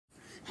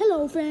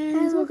Hello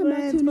friends, welcome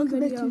back to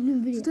a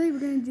new video. Today we're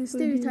going to do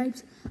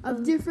stereotypes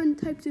of different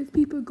types of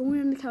people going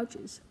on the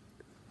couches.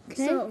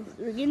 Okay, So,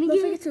 we're going don't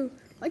to forget to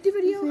like the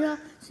video,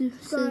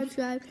 subscribe,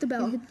 hit the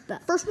bell.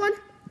 First one,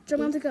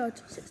 jump on the couch.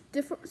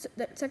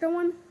 The second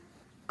one,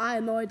 I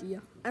have no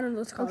idea. I don't know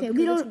what's called. Okay,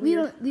 we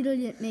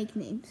don't make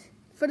names.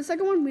 For the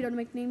second one, we don't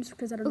make names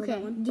because I don't know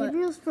that one. Okay,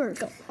 Gabriel's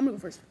first. Go. I'm gonna go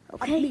first.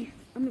 Okay.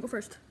 I'm gonna go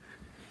first.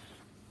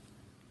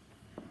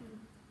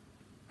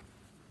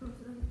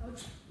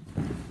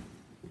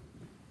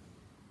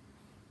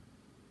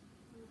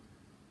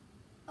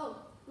 Oh,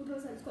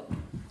 let's go.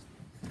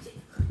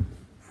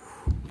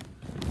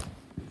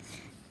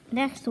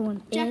 Next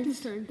one Jackie's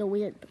is turn. the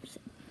weird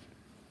person.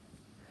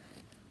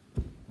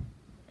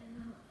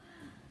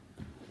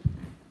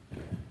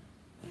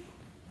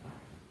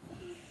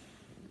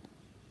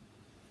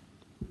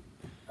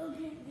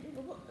 Okay,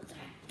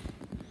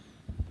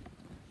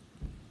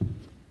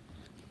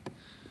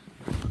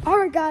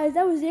 alright guys,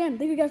 that was the end.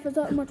 Thank you guys for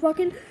so much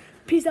watching.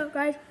 Peace out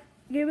guys.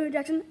 Gabriel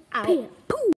Jackson out.